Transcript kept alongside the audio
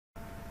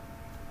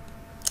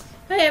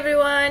Hi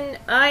everyone,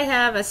 I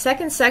have a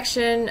second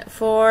section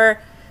for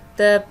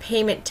the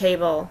payment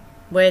table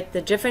with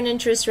the different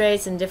interest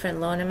rates and different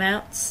loan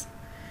amounts.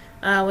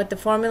 With the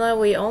formula,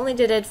 we only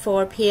did it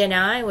for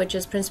P&I, which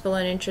is principal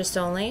and interest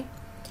only.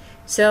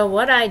 So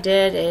what I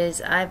did is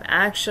I've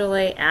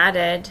actually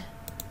added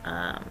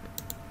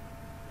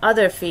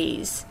other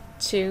fees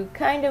to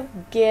kind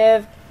of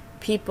give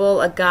people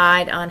a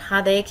guide on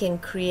how they can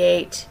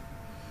create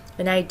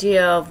an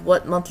idea of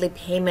what monthly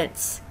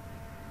payments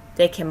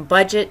they can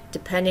budget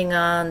depending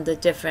on the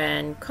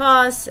different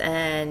costs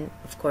and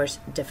of course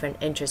different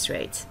interest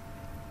rates.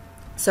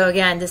 So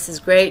again, this is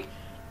great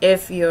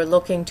if you're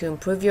looking to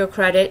improve your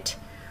credit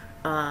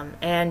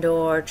and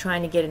or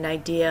trying to get an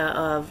idea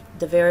of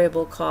the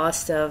variable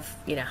cost of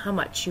how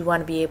much you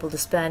want to be able to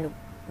spend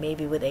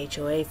maybe with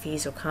HOA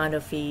fees or condo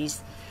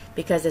fees,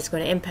 because it's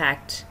going to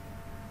impact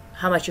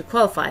how much you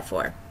qualify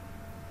for.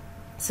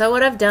 So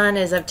what I've done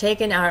is I've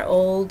taken our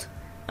old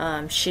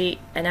sheet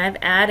and I've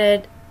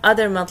added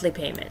other monthly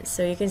payments.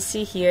 So you can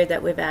see here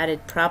that we've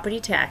added property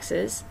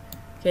taxes.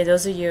 Okay,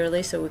 those are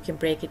yearly, so we can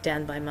break it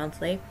down by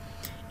monthly.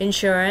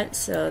 Insurance,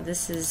 so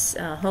this is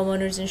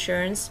homeowners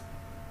insurance.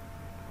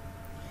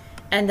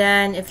 And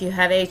then if you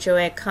have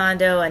HOA,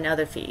 condo, and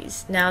other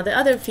fees. Now the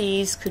other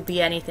fees could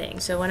be anything.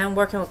 So when I'm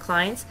working with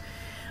clients,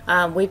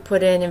 we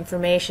put in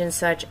information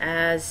such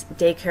as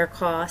daycare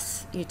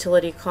costs,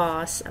 utility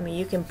costs. I mean,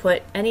 you can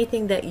put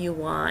anything that you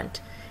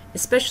want,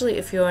 especially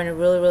if you're in a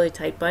really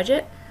tight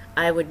budget.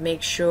 I would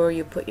make sure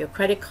you put your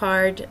credit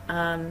card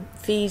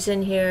fees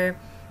in here,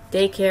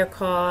 daycare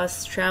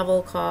costs,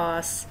 travel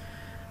costs,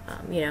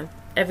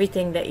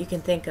 everything that you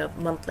can think of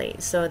monthly,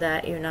 so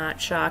that you're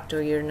not shocked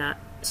or you're not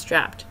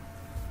strapped.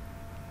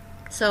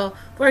 So,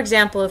 for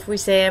example, if we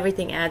say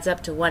everything adds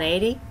up to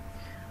 $180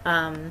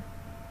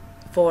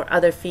 for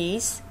other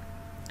fees,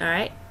 all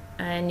right,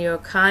 and your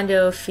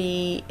condo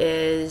fee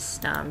is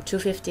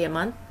 $250 a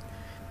month.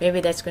 Maybe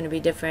that's going to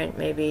be different.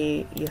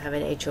 Maybe you have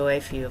an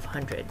HOA fee of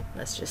 $100,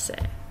 let's just say.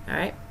 All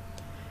right.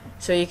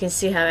 So you can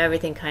see how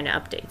everything kind of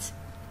updates.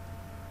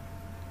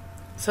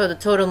 So the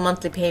total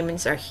monthly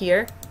payments are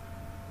here.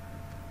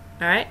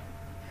 All right.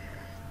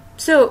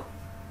 So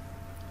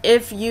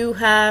if you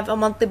have a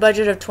monthly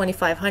budget of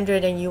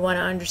 $2,500 and you want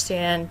to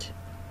understand,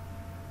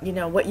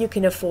 what you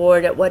can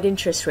afford at what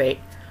interest rate,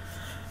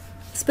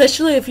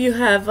 especially if you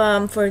have,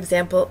 for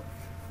example,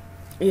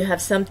 you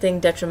have something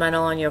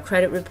detrimental on your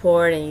credit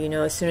report, and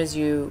as soon as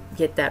you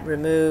get that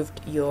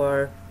removed,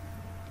 your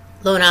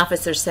loan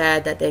officer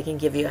said that they can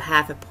give you a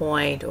half a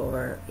point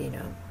or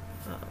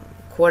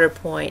quarter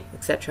point,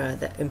 etc.,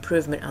 the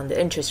improvement on the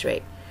interest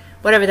rate,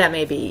 whatever that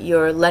may be.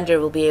 Your lender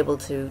will be able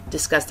to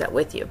discuss that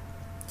with you.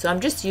 So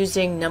I'm just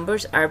using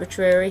numbers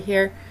arbitrary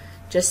here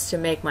just to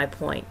make my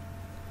point.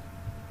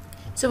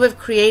 So we've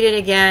created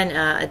again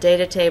a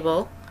data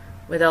table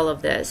with all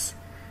of this.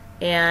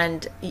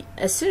 And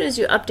as soon as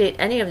you update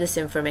any of this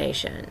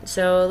information,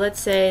 so let's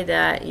say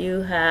that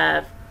you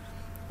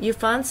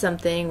found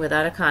something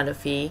without a condo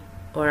fee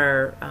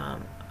or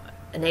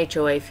an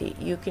HOA fee,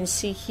 you can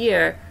see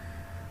here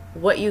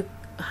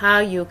how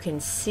you can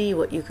see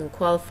what you can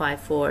qualify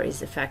for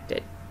is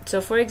affected.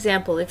 So for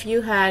example, if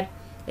you had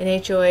an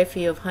HOA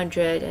fee of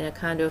 $100 and a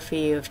condo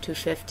fee of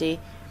 $250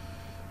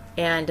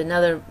 and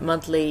another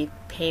monthly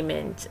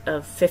payment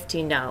of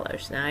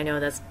 $15. Now I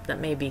know that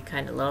may be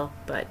kind of low,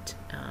 but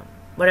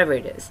whatever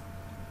it is,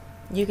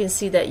 you can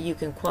see that you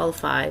can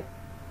qualify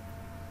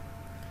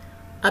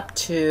up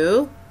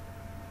to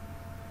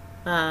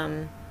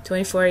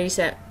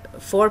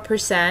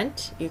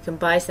 4%. You can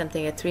buy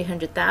something at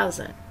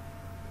 $300,000,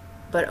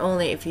 but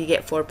only if you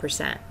get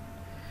 4%.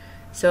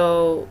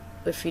 So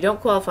if you don't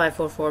qualify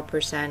for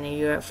 4% and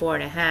you're at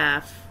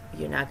 4.5%,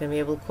 you're not going to be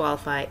able to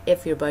qualify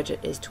if your budget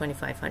is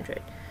 $2,500,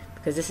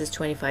 because this is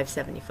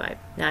 $2,575.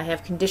 Now I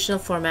have conditional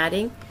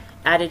formatting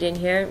added in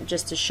here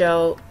just to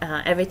show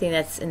everything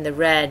that's in the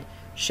red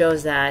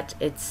shows that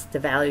the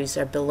values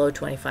are below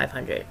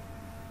 $2,500.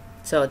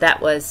 So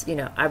that was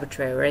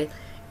arbitrary, right?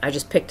 I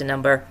just picked a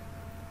number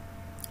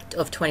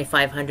of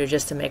 $2,500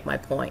 just to make my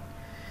point.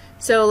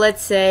 So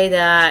let's say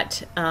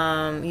that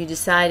you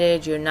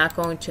decided you're not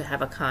going to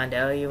have a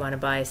condo, you want to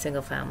buy a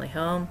single family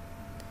home.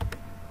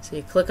 So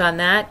you click on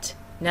that.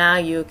 Now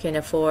you can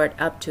afford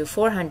up to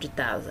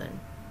 $400,000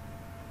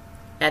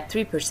 at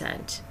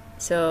 3%.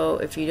 So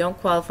if you don't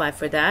qualify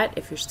for that,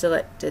 if you're still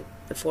at the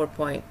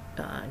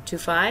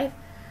 4.25,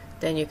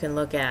 then you can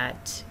look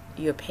at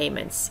your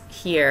payments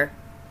here,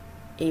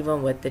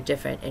 even with the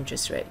different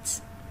interest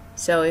rates.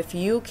 So if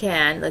you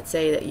can, let's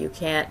say that you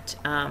can't,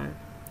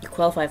 you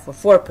qualify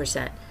for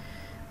 4%,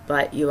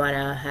 but you want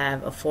to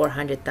have a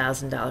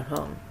 $400,000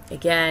 home.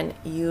 Again,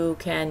 you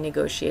can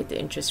negotiate the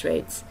interest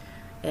rates,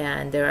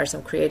 and there are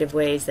some creative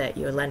ways that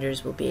your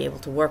lenders will be able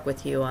to work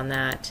with you on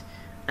that,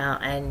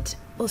 and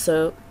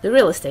also the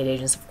real estate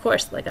agents, of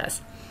course, like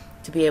us,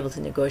 to be able to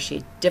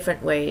negotiate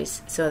different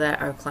ways so that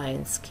our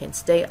clients can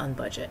stay on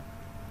budget.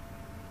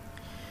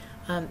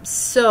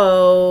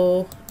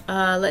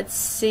 Let's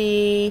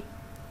see.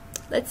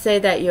 Let's say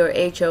that your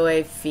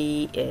HOA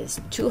fee is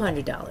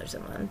 $200 a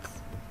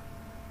month.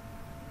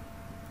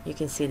 you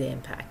can see the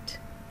impact.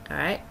 All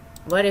right.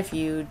 What if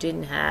you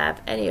didn't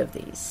have any of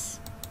these?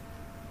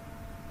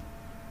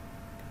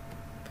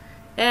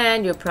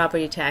 And your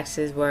property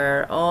taxes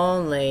were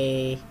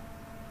only,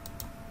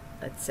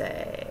 let's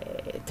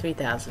say,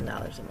 $3,000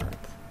 a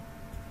month.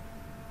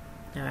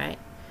 All right.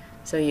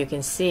 So you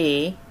can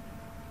see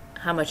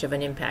how much of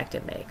an impact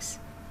it makes.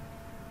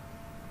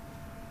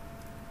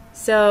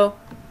 So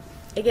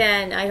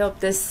again, I hope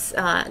this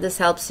this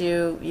helps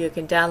you. You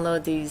can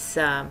download these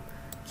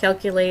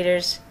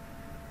calculators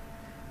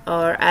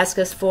or ask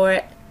us for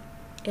it.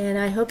 And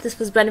I hope this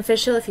was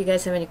beneficial. If you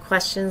guys have any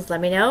questions, let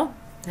me know.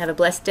 Have a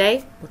blessed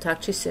day. We'll talk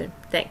to you soon.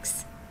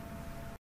 Thanks.